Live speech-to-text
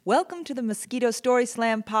Welcome to the Mosquito Story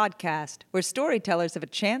Slam podcast, where storytellers have a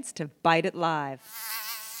chance to bite it live.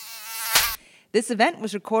 This event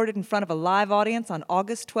was recorded in front of a live audience on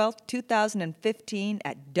August 12, 2015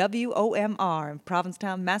 at WOMR in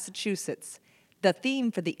Provincetown, Massachusetts. The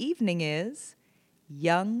theme for the evening is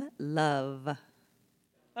Young Love.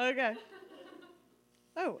 Okay.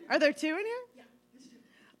 Oh, are there two in here? Yeah.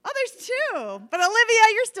 Oh, there's two. But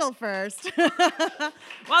Olivia, you're still first.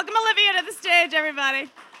 Welcome, Olivia, to the stage, everybody.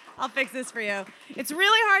 I'll fix this for you. It's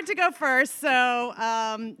really hard to go first, so,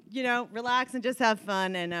 relax and just have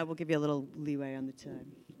fun, and we'll give you a little leeway on the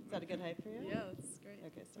time. Is that a good height for you? Yeah, that's great.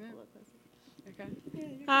 Okay, step a little closer.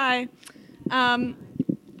 Okay. Hi.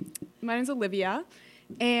 My name's Olivia,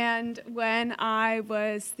 and when I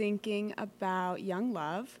was thinking about young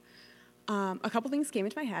love, a couple things came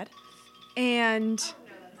into my head, and...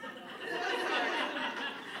 We're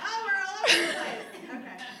all over the place.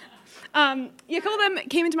 A couple of them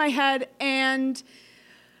came into my head, and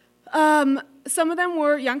some of them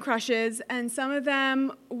were young crushes, and some of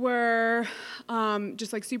them were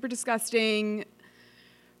just like super disgusting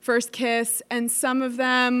first kiss, and some of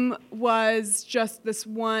them was just this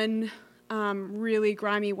one really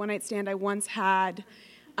grimy one-night stand I once had,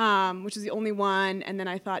 which is the only one, and then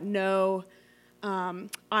I thought, no,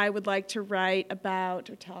 I would like to write about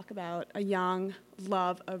or talk about a young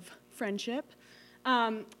love of friendship.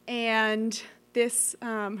 And this,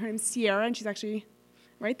 her name's Sierra, and she's actually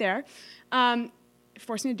right there,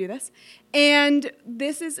 forced me to do this. And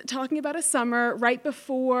this is talking about a summer right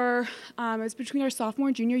before, it was between our sophomore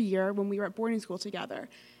and junior year when we were at boarding school together.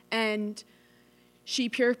 And she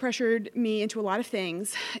peer pressured me into a lot of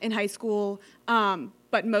things in high school,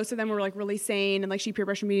 but most of them were like really sane, and like she peer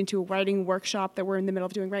pressured me into a writing workshop that we're in the middle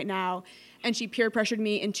of doing right now. And she peer pressured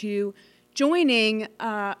me into joining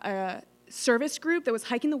a service group that was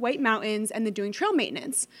hiking the White Mountains and then doing trail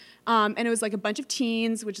maintenance. And it was like a bunch of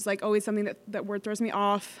teens, which is like always something that word throws me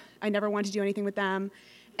off. I never wanted to do anything with them.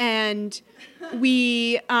 And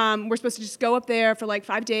we were supposed to just go up there for like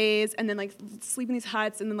 5 days and then like sleep in these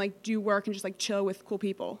huts and then like do work and just like chill with cool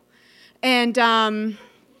people. And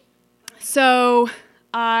so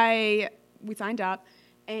we signed up,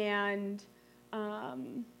 and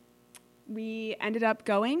we ended up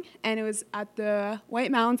going, and it was at the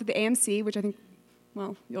White Mountains at the AMC, which I think,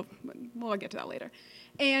 we'll get to that later.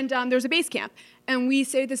 And there was a base camp, and we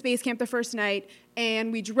stayed at this base camp the first night,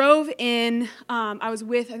 and we drove in. I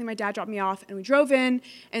think my dad dropped me off, and we drove in,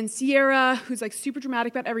 and Sierra, who's like super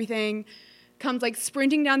dramatic about everything, comes like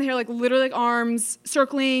sprinting down the hill, like literally like arms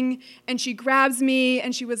circling, and she grabs me,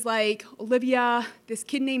 and she was like, Olivia, this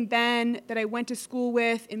kid named Ben that I went to school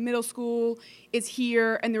with in middle school is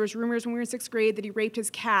here, and there was rumors when we were in 6th grade that he raped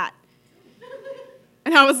his cat.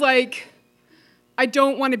 And I was like, I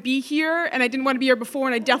don't want to be here, and I didn't want to be here before,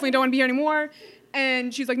 and I definitely don't want to be here anymore.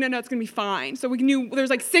 And she's like, no, it's going to be fine. So we knew there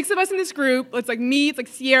was like 6 of us in this group. It's like me, it's like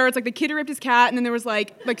Sierra, it's like the kid who raped his cat, and then there was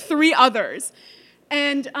like 3 others.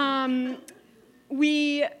 And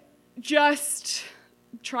we just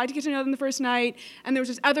tried to get to know them the first night, and there was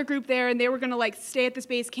this other group there, and they were going to like stay at this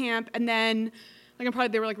base camp, and then they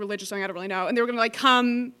were like religious, so I don't really know, and they were going to like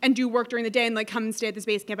come and do work during the day and like come and stay at this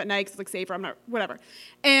base camp at night because it's like safer, whatever.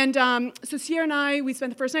 And so Sierra and I, we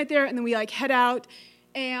spent the first night there, and then we like head out,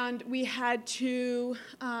 and we had to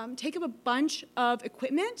take up a bunch of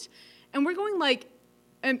equipment, and we're going like,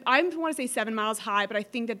 and I want to say 7 miles high, but I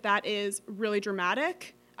think that is really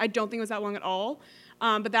dramatic. I don't think it was that long at all,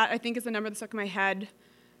 but that I think is the number that stuck in my head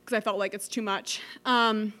because I felt like it's too much.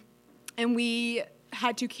 And we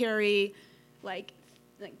had to carry like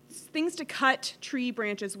things to cut tree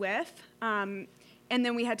branches with, and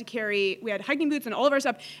then we had hiking boots and all of our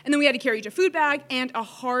stuff, and then we had to carry each a food bag and a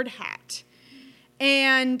hard hat.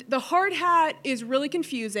 And the hard hat is really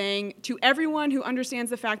confusing to everyone who understands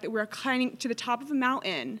the fact that we're climbing to the top of a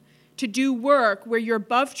mountain to do work where you're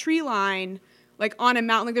above tree line, like on a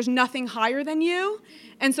mountain, like there's nothing higher than you.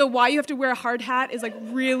 And so why you have to wear a hard hat is like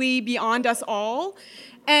really beyond us all.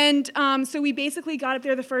 And so we basically got up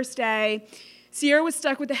there the first day. Sierra was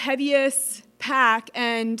stuck with the heaviest pack,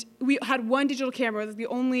 and we had one digital camera. It was the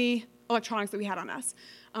only electronics that we had on us.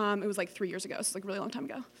 It was like 3 years ago, so it's like a really long time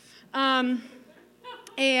ago.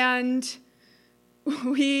 And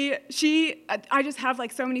I just have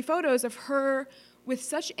like so many photos of her with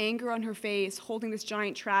such anger on her face, holding this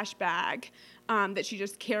giant trash bag that she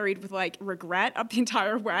just carried with like regret up the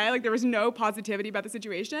entire way. Like there was no positivity about the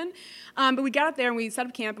situation. But we got up there and we set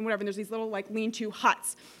up camp and whatever, and there's these little like lean-to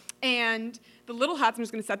huts. And the little huts, I'm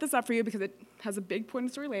just going to set this up for you because it has a big point in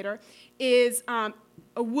the story later, is a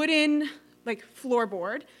wooden like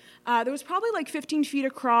floorboard that was probably like 15 feet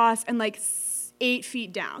across and like 8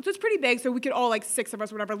 feet down. So it's pretty big, so we could all, like 6 of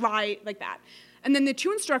us or whatever, lie like that. And then the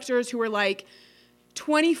 2 instructors who were like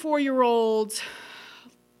 24-year-old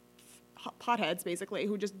potheads, basically,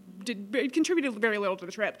 who just contributed very little to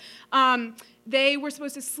the trip. They were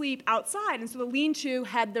supposed to sleep outside, and so the lean-to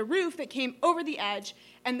had the roof that came over the edge,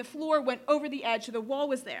 and the floor went over the edge, so the wall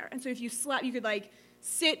was there. And so if you slept, you could like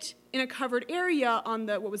sit in a covered area on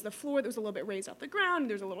the what was the floor that was a little bit raised off the ground, and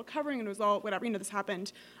there was a little covering, and it was all whatever. This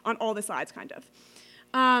happened on all the sides, kind of.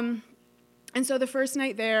 And so the first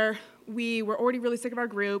night there, we were already really sick of our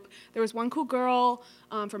group. There was one cool girl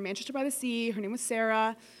from Manchester by the Sea. Her name was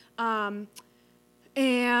Sarah.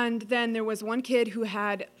 And then there was one kid who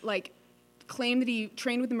had like claimed that he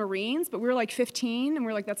trained with the Marines, but we were like 15, and we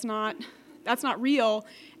were like, that's not real.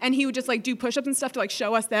 And he would just like do push-ups and stuff to like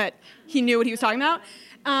show us that he knew what he was talking about.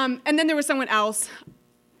 And then there was someone else,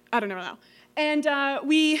 I don't know now. And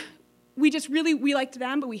we liked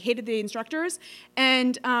them, but we hated the instructors.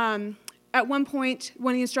 And at one point,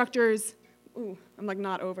 one of the instructors, I'm like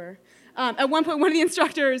not over. At one point, one of the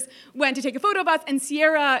instructors went to take a photo of us, and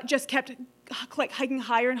Sierra just kept like hiking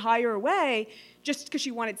higher and higher away just because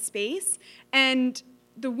she wanted space. And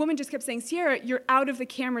the woman just kept saying, Sierra, you're out of the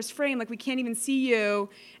camera's frame, like we can't even see you.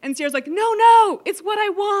 And Sierra's like, no, it's what I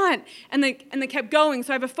want. And they kept going.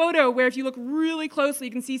 So I have a photo where if you look really closely,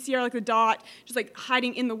 you can see Sierra like the dot, just like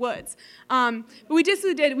hiding in the woods. But we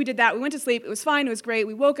did that. We went to sleep. It was fine. It was great.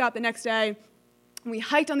 We woke up the next day, and we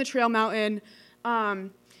hiked on the trail mountain.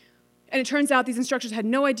 And it turns out these instructors had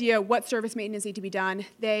no idea what service maintenance needed to be done.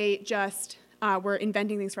 They just were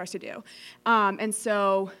inventing things for us to do. And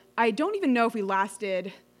so I don't even know if we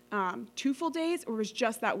lasted 2 full days or it was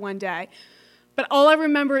just that one day. But all I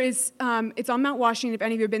remember is it's on Mount Washington. If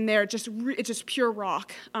any of you have been there, it's just pure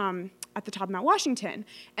rock at the top of Mount Washington.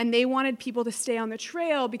 And they wanted people to stay on the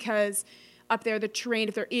trail because up there, the terrain,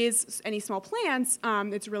 if there is any small plants,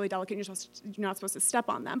 it's really delicate. You're not supposed to step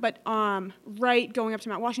on them. But right going up to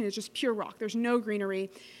Mount Washington is just pure rock. There's no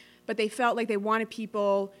greenery. But they felt like they wanted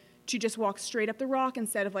people to just walk straight up the rock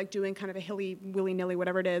instead of like doing kind of a hilly, willy-nilly,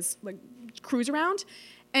 whatever it is, like cruise around.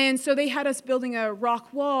 And so they had us building a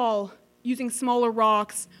rock wall using smaller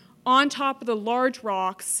rocks on top of the large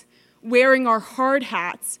rocks, wearing our hard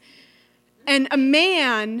hats. And a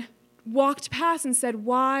man walked past and said,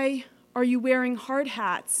 "Why are you wearing hard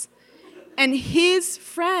hats?" And his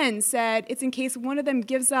friend said, "It's in case one of them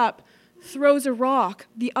gives up, throws a rock,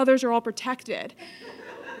 the others are all protected."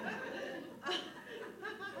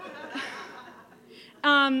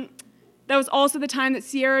 That was also the time that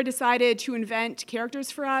Sierra decided to invent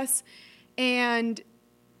characters for us. And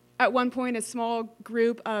at one point, a small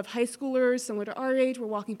group of high schoolers, similar to our age, were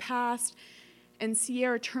walking past. And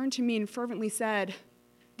Sierra turned to me and fervently said,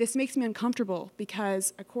 "This makes me uncomfortable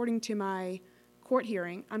because according to my court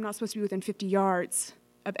hearing, I'm not supposed to be within 50 yards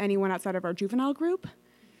of anyone outside of our juvenile group."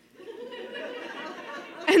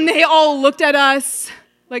 And they all looked at us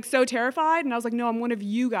like so terrified, and I was like, "No, I'm one of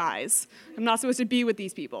you guys. I'm not supposed to be with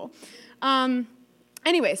these people."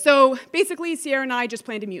 Anyway, so basically Sierra and I just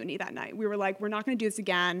planned a mutiny that night. We were like, we're not going to do this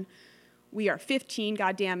again. We are 15,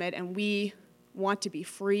 goddammit, and we want to be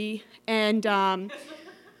free. And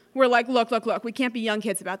we're like, look, we can't be young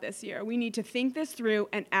kids about this here. We need to think this through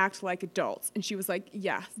and act like adults. And she was like,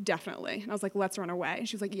 yeah, definitely. And I was like, let's run away. And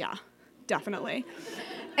she was like, yeah, definitely.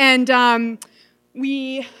 And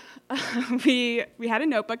we had a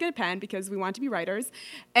notebook and a pen because we wanted to be writers,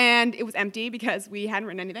 and it was empty because we hadn't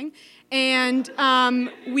written anything. And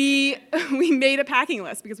we made a packing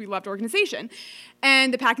list because we loved organization.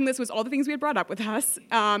 And the packing list was all the things we had brought up with us,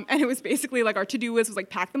 and it was basically like our to-do list was like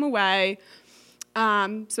pack them away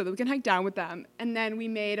so that we can hike down with them. And then we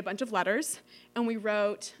made a bunch of letters, and we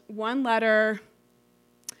wrote one letter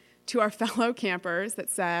to our fellow campers that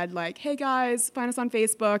said like, "Hey guys, find us on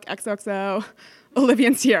Facebook, XOXO, Olivia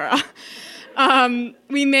and Sierra."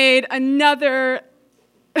 We made another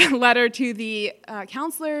letter to the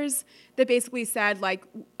counselors that basically said like,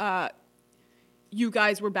 "You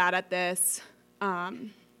guys were bad at this.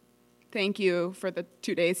 Thank you for the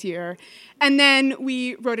 2 days here." And then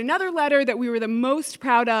we wrote another letter that we were the most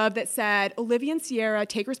proud of that said, "Olivia and Sierra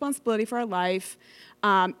take responsibility for our life.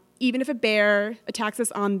 Even if a bear attacks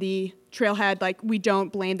us on the trailhead, like, we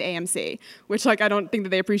don't blame the AMC," which, like, I don't think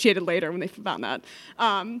that they appreciated later when they found that.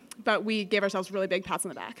 But we gave ourselves really big pats on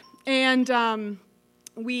the back. And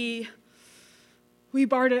we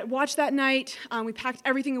watched that night. We packed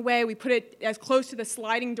everything away. We put it as close to the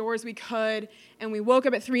sliding door as we could. And we woke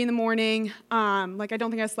up at 3 in the morning. Like, I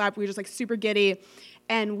don't think I slept. We were just, like, super giddy.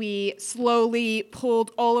 And we slowly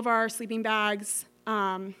pulled all of our sleeping bags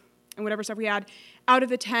and whatever stuff we had out of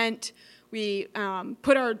the tent. we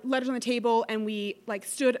put our letters on the table, and we like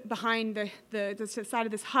stood behind the side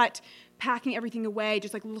of this hut, packing everything away,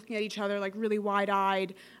 just like looking at each other, like really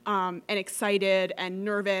wide-eyed and excited and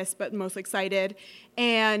nervous, but mostly excited.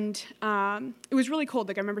 And it was really cold.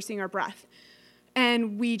 Like I remember seeing our breath.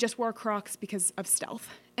 And we just wore Crocs because of stealth.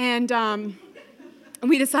 And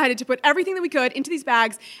we decided to put everything that we could into these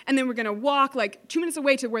bags, and then we're going to walk like 2 minutes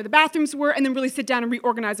away to where the bathrooms were, and then really sit down and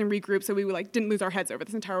reorganize and regroup so we like didn't lose our heads over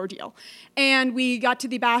this entire ordeal. And we got to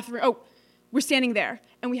the bathroom. Oh, we're standing there,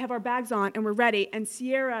 and we have our bags on, and we're ready. And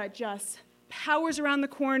Sierra just powers around the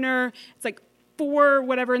corner. It's like 4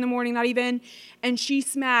 whatever in the morning, not even. And she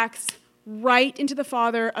smacks right into the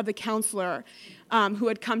father of the counselor who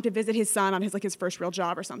had come to visit his son on his first real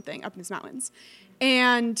job or something up in his mountains.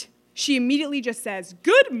 And she immediately just says,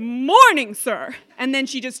 "Good morning, sir." And then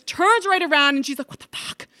she just turns right around, and she's like, "What the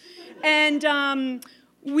fuck?" And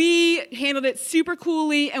we handled it super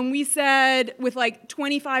coolly, and we said, with like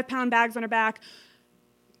 25-pound bags on our back,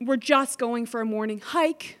 "We're just going for a morning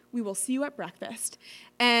hike. We will see you at breakfast."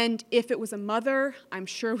 And if it was a mother, I'm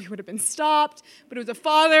sure we would have been stopped, but it was a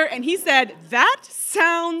father, and he said, "That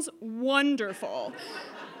sounds wonderful."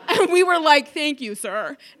 And we were like, "Thank you,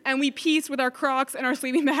 sir." And we pieced with our Crocs and our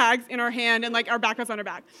sleeping bags in our hand and like our backpacks on our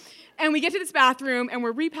back. And we get to this bathroom, and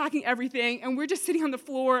we're repacking everything, and we're just sitting on the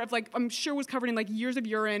floor of like, I'm sure was covered in like years of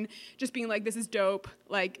urine, just being like, "This is dope.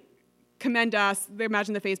 Like, commend us.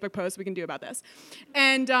 Imagine the Facebook post we can do about this."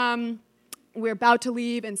 And we're about to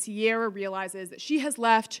leave, and Sierra realizes that she has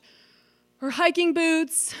left her hiking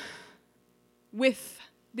boots with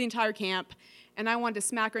the entire camp. And I wanted to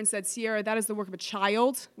smack her and said, "Sierra, that is the work of a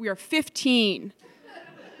child. We are 15.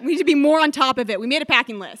 We need to be more on top of it. We made a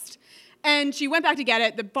packing list." And she went back to get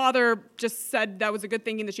it. The father just said that was a good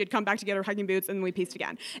thinking that she had come back to get her hiking boots, and we pieced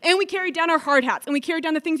again. And we carried down our hard hats, and we carried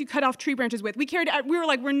down the things you cut off tree branches with. We were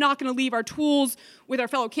like, we're not going to leave our tools with our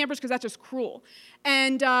fellow campers because that's just cruel.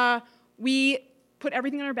 And we put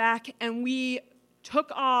everything on our back, and we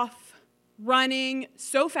took off running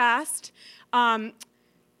so fast.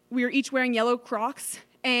 We were each wearing yellow Crocs,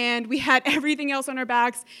 and we had everything else on our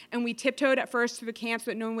backs, and we tiptoed at first through the camp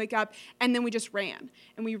so that no one would wake up, and then we just ran.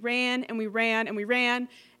 And we ran, and we ran, and we ran,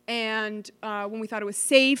 and when we thought it was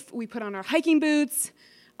safe, we put on our hiking boots,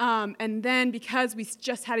 and then because we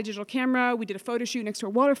just had a digital camera, we did a photo shoot next to a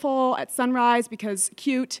waterfall at sunrise because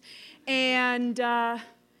cute, and a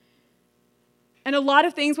lot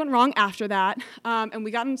of things went wrong after that, and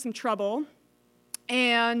we got in some trouble,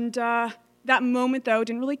 and that moment, though,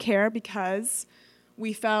 didn't really care because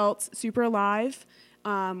we felt super alive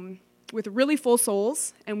with really full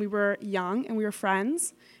souls, and we were young, and we were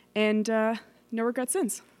friends, and no regrets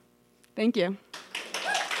since. Thank you.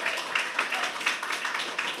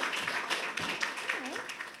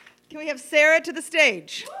 Can we have Sarah to the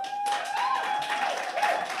stage?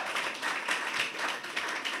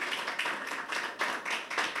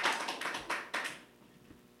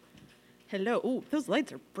 Hello. Ooh, those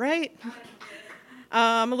lights are bright.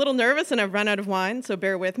 I'm a little nervous, and I've run out of wine, so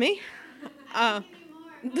bear with me.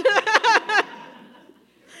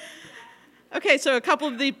 Okay, so a couple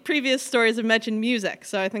of the previous stories have mentioned music,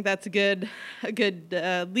 so I think that's a good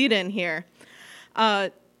lead-in here.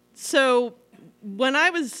 So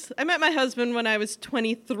I met my husband when I was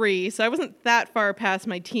 23, so I wasn't that far past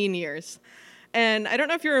my teen years. And I don't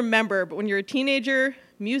know if you remember, but when you're a teenager,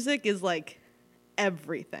 music is like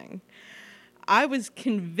everything. I was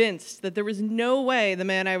convinced that there was no way the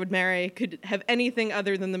man I would marry could have anything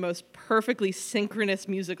other than the most perfectly synchronous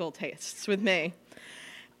musical tastes with me.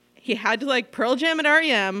 He had to like Pearl Jam and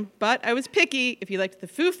R.E.M., but I was picky. If he liked the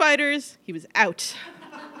Foo Fighters, he was out.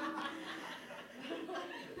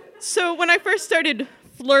 So when I first started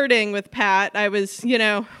flirting with Pat, I was,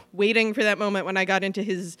 waiting for that moment when I got into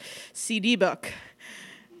his CD book.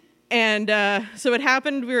 And so it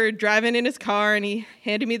happened, we were driving in his car, and he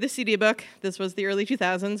handed me the CD book. This was the early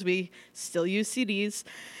 2000s. We still use CDs.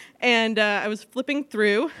 And I was flipping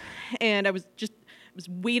through, and I was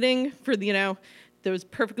waiting for, those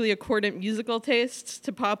perfectly accordant musical tastes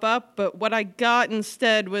to pop up. But what I got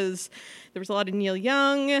instead was, there was a lot of Neil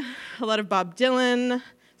Young, a lot of Bob Dylan,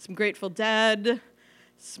 some Grateful Dead,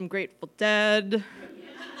 some Grateful Dead,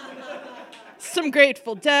 some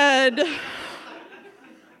Grateful Dead,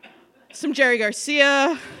 some Jerry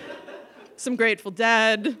Garcia, some Grateful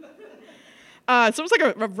Dead. So it was like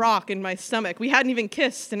a rock in my stomach. We hadn't even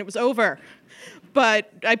kissed, and it was over.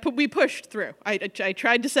 But we pushed through. I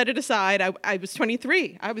tried to set it aside. I was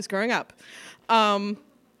 23. I was growing up.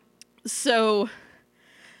 So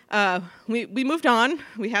we moved on.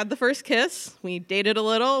 We had the first kiss. We dated a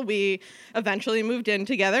little. We eventually moved in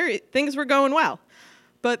together. Things were going well.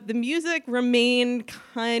 but the music remained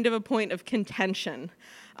kind of a point of contention.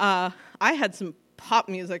 I had some pop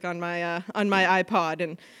music on my iPod,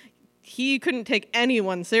 and he couldn't take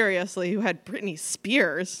anyone seriously who had Britney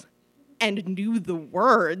Spears and knew the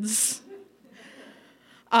words.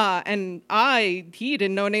 And he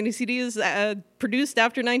didn't know any CDs produced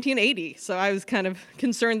after 1980, so I was kind of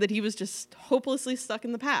concerned that he was just hopelessly stuck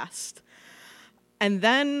in the past. And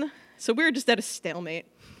then, so we were just at a stalemate.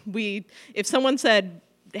 If someone said,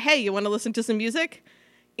 hey, you want to listen to some music?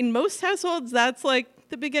 In most households, that's like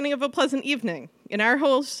the beginning of a pleasant evening. In our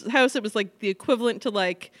house, it was like the equivalent to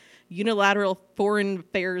like unilateral foreign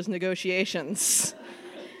affairs negotiations.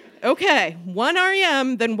 Okay, one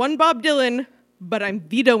REM, then one Bob Dylan, but I'm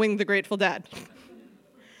vetoing the Grateful Dead.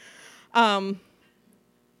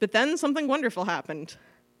 But then something wonderful happened.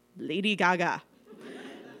 Lady Gaga.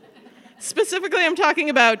 Specifically, I'm talking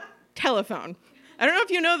about Telephone. I don't know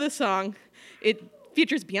if you know this song. It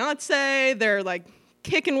features Beyonce. They're like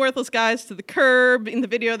kicking worthless guys to the curb. In the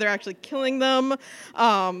video, they're actually killing them.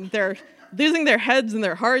 They're losing their heads and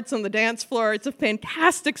their hearts on the dance floor. It's a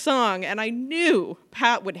fantastic song, and I knew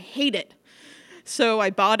Pat would hate it. So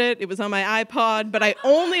I bought it. It was on my iPod, but I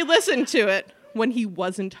only listened to it when he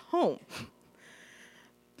wasn't home.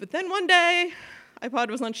 But then one day, iPod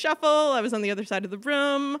was on shuffle. I was on the other side of the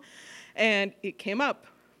room, and it came up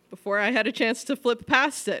before I had a chance to flip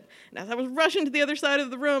past it. And as I was rushing to the other side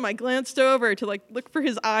of the room, I glanced over to look for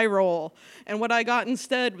his eye roll. And what I got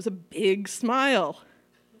instead was a big smile.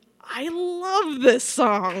 I love this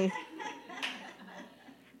song.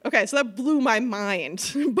 Okay, so that blew my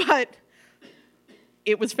mind, but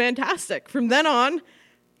it was fantastic. From then on,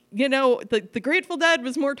 the Grateful Dead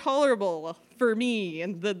was more tolerable for me,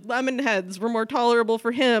 and the Lemonheads were more tolerable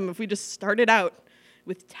for him if we just started out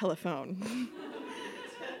with Telephone.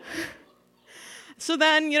 So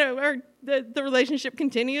then, the relationship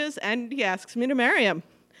continues, and he asks me to marry him.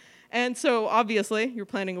 And so, obviously, you're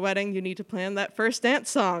planning a wedding, you need to plan that first dance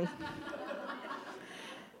song.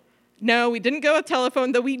 No, we didn't go with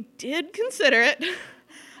Telephone, though we did consider it.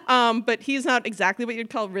 But he's not exactly what you'd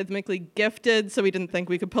call rhythmically gifted, so we didn't think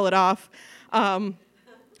we could pull it off.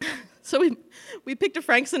 So we picked a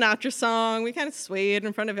Frank Sinatra song. We kind of swayed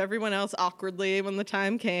in front of everyone else awkwardly when the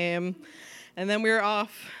time came. And then we were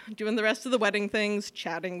off doing the rest of the wedding things,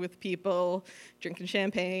 chatting with people, drinking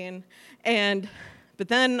champagne. But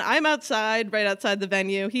then I'm outside, right outside the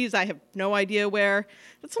venue. I have no idea where.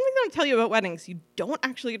 That's something that I tell you about weddings. You don't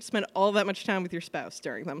actually get to spend all that much time with your spouse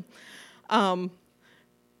during them.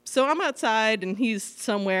 So I'm outside, and he's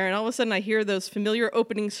somewhere, and all of a sudden I hear those familiar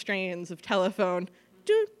opening strains of Telephone.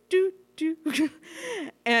 Do, do, do.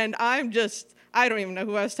 And I don't even know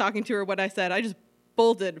who I was talking to or what I said. I just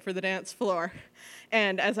bolted for the dance floor.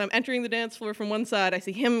 And as I'm entering the dance floor from one side, I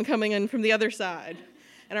see him coming in from the other side.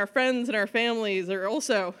 And our friends and our families are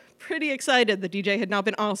also pretty excited. The DJ had not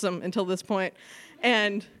been awesome until this point.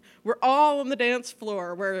 And we're all on the dance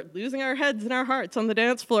floor. We're losing our heads and our hearts on the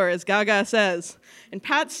dance floor, as Gaga says. And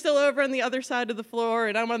Pat's still over on the other side of the floor,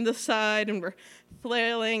 and I'm on this side, and we're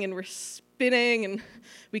flailing, and we're spinning, and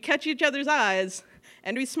we catch each other's eyes,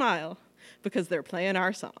 and we smile, because they're playing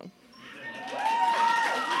our song.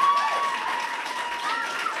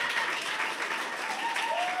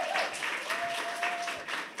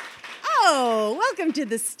 Oh, welcome to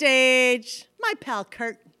the stage, my pal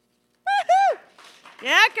Kurt. Woohoo!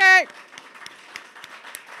 Yeah, Kurt.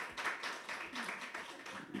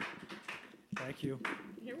 Thank you.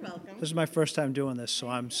 You're welcome. This is my first time doing this, so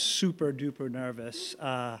I'm super duper nervous.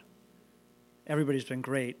 Everybody's been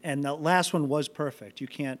great, and the last one was perfect.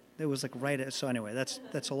 It was like so anyway,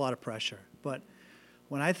 that's a lot of pressure. But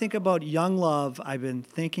when I think about Young Love, I've been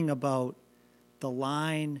thinking about the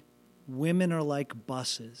line, "Women are like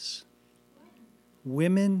buses."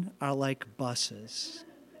 Women are like buses.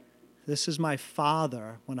 This is my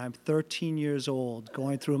father when I'm 13 years old,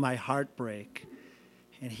 going through my heartbreak.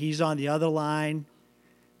 And he's on the other line.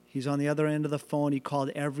 He's on the other end of the phone. He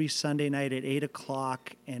called every Sunday night at 8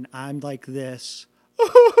 o'clock, and I'm like this.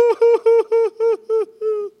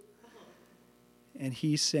 And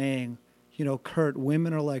he's saying, Kurt,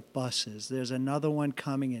 women are like buses. There's another one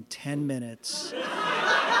coming in 10 minutes.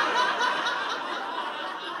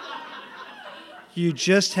 You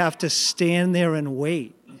just have to stand there and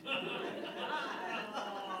wait.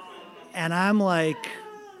 And I'm like,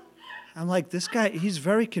 this guy, he's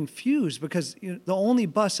very confused because the only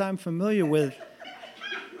bus I'm familiar with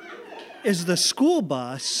is the school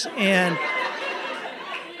bus, and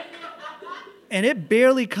it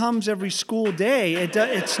barely comes every school day.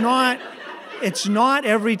 It's not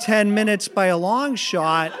every 10 minutes by a long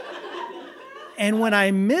shot. And when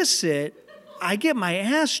I miss it, I get my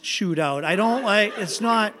ass chewed out. I don't like, it's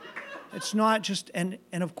not just, and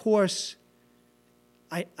of course,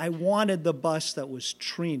 I wanted the bus that was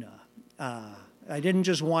Trina. I didn't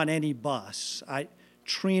just want any bus.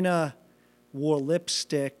 Trina wore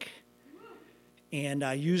lipstick, and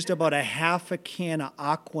I used about a half a can of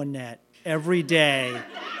Aquanet every day.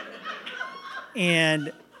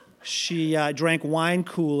 And she drank wine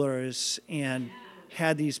coolers and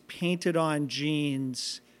had these painted on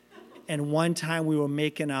jeans. And one time we were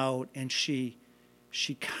making out, and she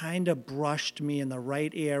kind of brushed me in the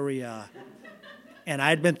right area. And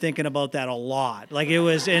I'd been thinking about that a lot. Like, it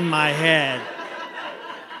was in my head.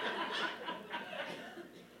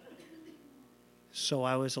 So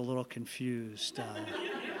I was a little confused.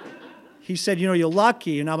 He said, you're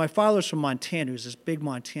lucky. Now, my father's from Montana. He was this big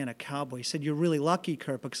Montana cowboy. He said, you're really lucky,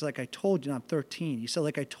 Kurt, because like I told you, I'm 13. He said,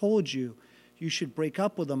 like I told you, you should break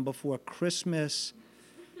up with them before Christmas,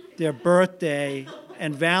 their birthday,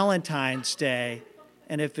 and Valentine's Day.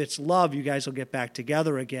 And if it's love, you guys will get back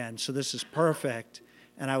together again. So this is perfect.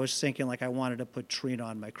 And I was thinking, like, I wanted to put Trina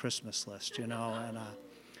on my Christmas list, and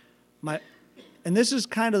and this is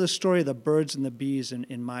kind of the story of the birds and the bees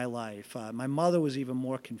in my life. My mother was even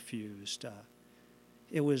more confused.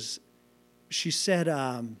 She said,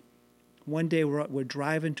 one day we're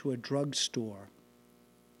driving to a drugstore,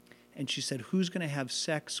 and she said, who's going to have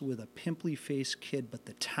sex with a pimply-faced kid but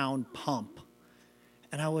the town pump?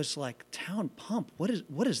 And I was like, town pump? What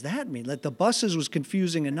does that mean? Like, the buses was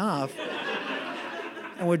confusing enough.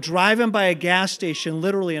 And we're driving by a gas station,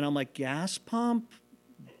 literally, and I'm like, gas pump?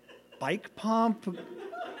 Bike pump?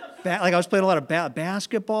 Like, I was playing a lot of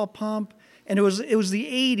basketball pump. And it was the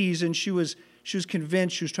 80s, and she was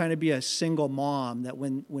convinced she was trying to be a single mom, that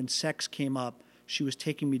when sex came up, she was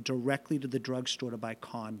taking me directly to the drugstore to buy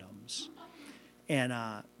condoms. And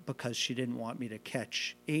because she didn't want me to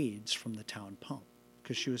catch AIDS from the town pump.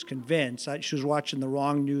 Because she was convinced, she was watching the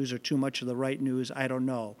wrong news or too much of the right news, I don't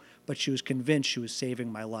know. But she was convinced she was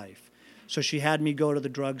saving my life. So she had me go to the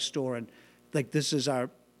drugstore and, like, this is our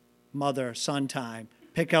mother-son time,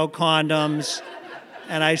 pick out condoms.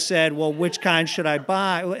 And I said, well, which kind should I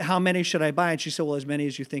buy? How many should I buy? And she said, well, as many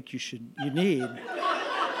as you think you need.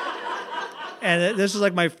 And this is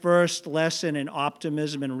like my first lesson in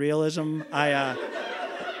optimism and realism. I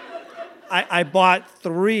bought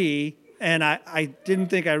 3, and I didn't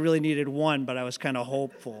think I really needed 1, but I was kind of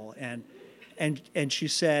hopeful. And she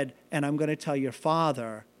said, and I'm going to tell your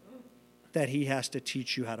father that he has to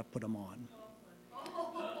teach you how to put them on.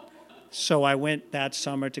 So I went that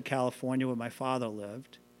summer to California where my father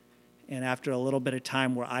lived. And after a little bit of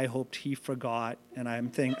time where I hoped he forgot,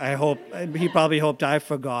 and he probably hoped I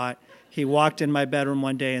forgot, he walked in my bedroom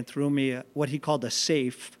one day and threw me what he called a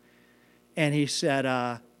safe. And he said,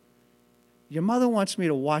 your mother wants me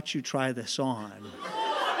to watch you try this on.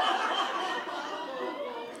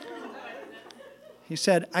 He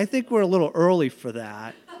said, I think we're a little early for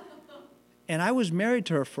that. And I was married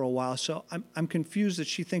to her for a while, so I'm confused that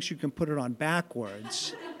she thinks you can put it on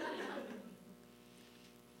backwards.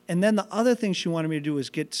 And then the other thing she wanted me to do was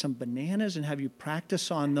get some bananas and have you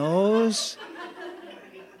practice on those.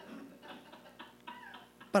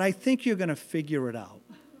 But I think you're going to figure it out.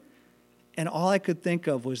 And all I could think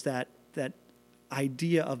of was that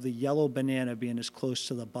idea of the yellow banana being as close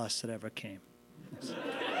to the bus that ever came.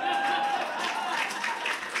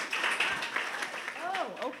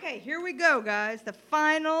 Okay, here we go, guys. The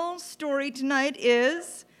final story tonight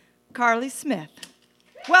is Carly Smith.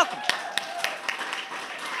 Welcome.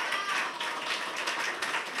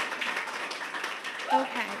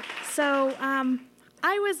 Okay, so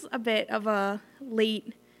I was a bit of a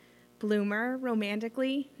late bloomer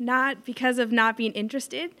romantically, not because of not being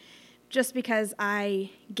interested, just because I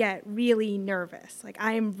get really nervous. Like,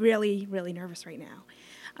 I am really, really nervous right now.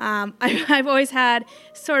 I've always had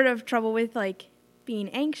sort of trouble with, like, being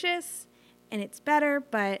anxious, and it's better,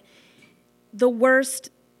 but the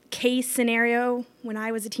worst case scenario when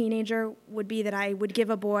I was a teenager would be that I would give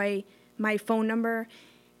a boy my phone number,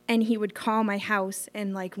 and he would call my house,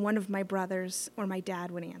 and, like, one of my brothers or my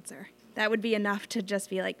dad would answer. That would be enough to just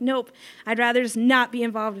be like, nope, I'd rather just not be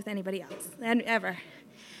involved with anybody else than ever.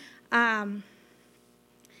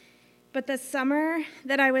 But the summer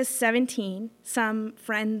that I was 17, some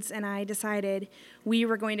friends and I decided we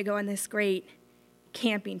were going to go on this great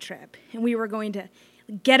camping trip, and we were going to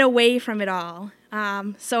get away from it all.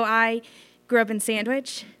 So I grew up in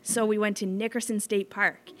Sandwich, so we went to Nickerson State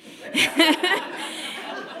Park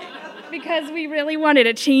because we really wanted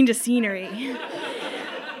a change of scenery.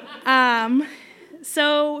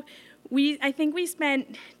 So I think we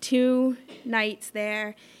spent 2 nights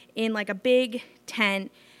there in like a big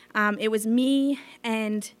tent. It was me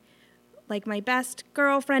and like my best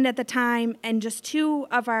girlfriend at the time and just two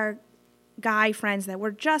of our guy friends that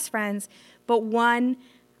were just friends, but one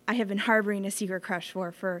I have been harboring a secret crush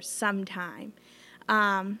for some time.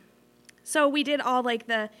 So we did all like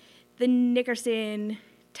the Nickerson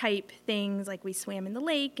type things, like we swam in the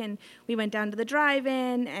lake and we went down to the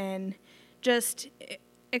drive-in and just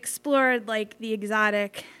explored like the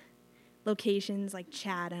exotic locations like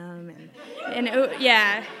Chatham and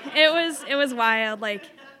it was wild. Like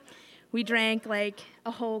we drank like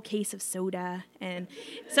a whole case of soda, and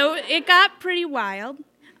so it got pretty wild.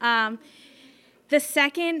 The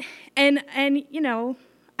second, and you know,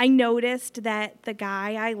 I noticed that the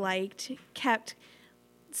guy I liked kept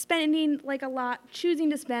spending like choosing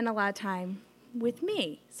to spend a lot of time with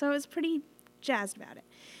me. So I was pretty jazzed about it.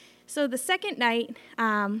 So the second night,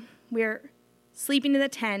 we're sleeping in the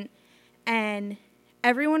tent, and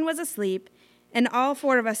everyone was asleep, and all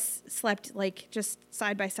four of us slept like just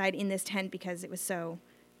side by side in this tent because it was so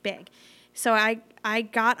big. So I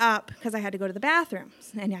got up because I had to go to the bathroom,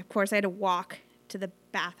 and of course I had to walk to the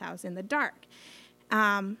bathhouse in the dark.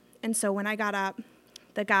 And so when I got up,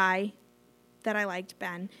 the guy that I liked,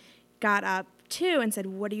 Ben, got up too and said,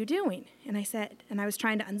 "What are you doing?" And I said, and I was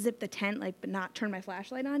trying to unzip the tent, like, but not turn my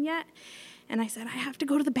flashlight on yet. And I said, "I have to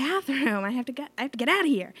go to the bathroom. I have to get out of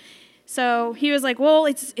here." So he was like, "Well,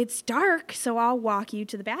 it's dark, so I'll walk you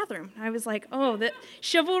to the bathroom." I was like, "Oh, the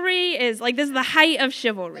chivalry is like, this is the height of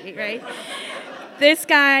chivalry, right?" This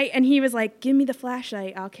guy, and he was like, "Give me the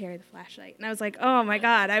flashlight, I'll carry the flashlight." And I was like, oh my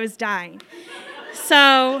God, I was dying.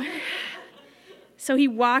 So he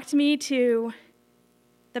walked me to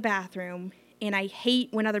the bathroom, and I hate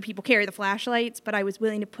when other people carry the flashlights, but I was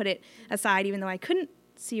willing to put it aside even though I couldn't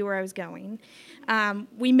see where I was going.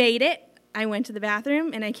 We made it. I went to the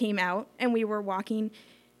bathroom, and I came out, and we were walking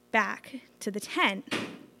back to the tent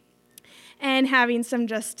and having some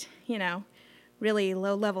just, you know, really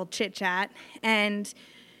low-level chit-chat. And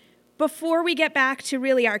before we get back to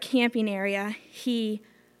really our camping area, he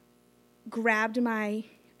grabbed my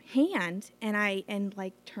hand and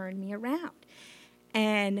like turned me around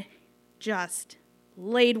and just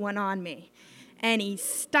laid one on me. And he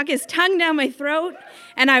stuck his tongue down my throat,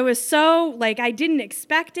 and I was so, like, I didn't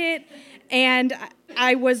expect it, and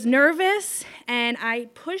I was nervous, and I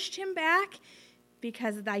pushed him back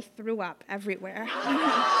because I threw up everywhere.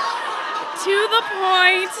 To the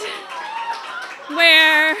point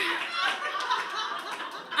where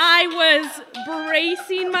I was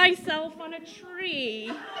bracing myself on a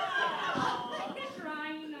tree,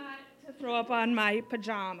 trying not to throw up on my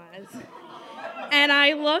pajamas. And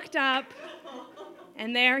I looked up,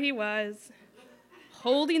 and there he was,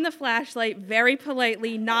 holding the flashlight very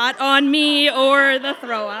politely, not on me or the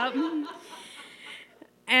throw up.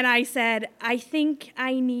 And I said, "I think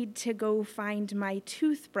I need to go find my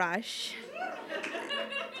toothbrush.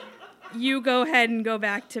 You go ahead and go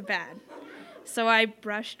back to bed." So I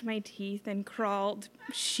brushed my teeth and crawled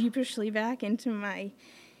sheepishly back into my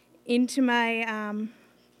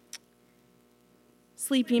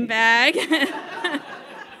sleeping bag.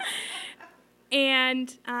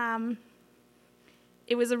 And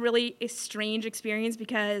it was a really strange experience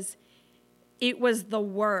because it was the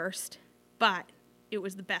worst, but it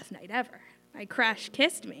was the best night ever. I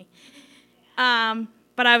crash-kissed me.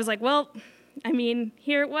 But I was like, well, I mean,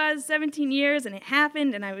 here it was, 17 years, and it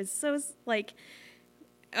happened, and I was so, like,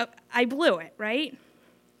 I blew it, right?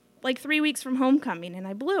 Like 3 weeks from homecoming, and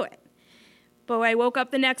I blew it. But I woke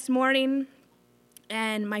up the next morning,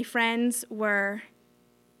 and my friends were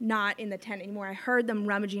not in the tent anymore. I heard them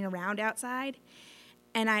rummaging around outside,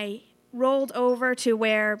 and I rolled over to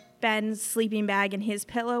where Ben's sleeping bag and his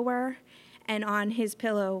pillow were, and on his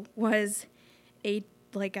pillow was a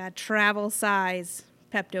travel-size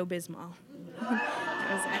Pepto-Bismol.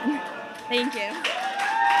 That was it. Thank you.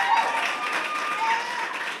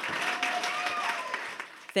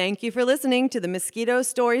 Thank you for listening to the Mosquito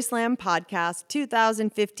Story Slam Podcast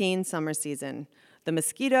 2015 summer season. The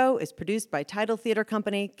Mosquito is produced by Tidal Theater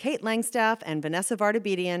Company, Kate Langstaff, and Vanessa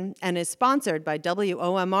Vardabedian, and is sponsored by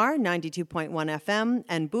WOMR 92.1 FM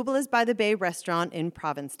and Bubala's by the Bay restaurant in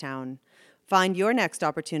Provincetown. Find your next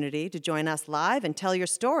opportunity to join us live and tell your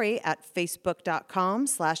story at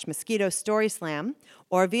facebook.com/Mosquito Story Slam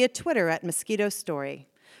or via Twitter at Mosquito Story.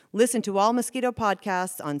 Listen to all Mosquito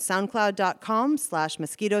podcasts on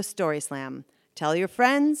soundcloud.com/Mosquito Story Slam. Tell your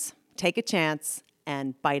friends, take a chance,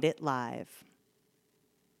 and bite it live.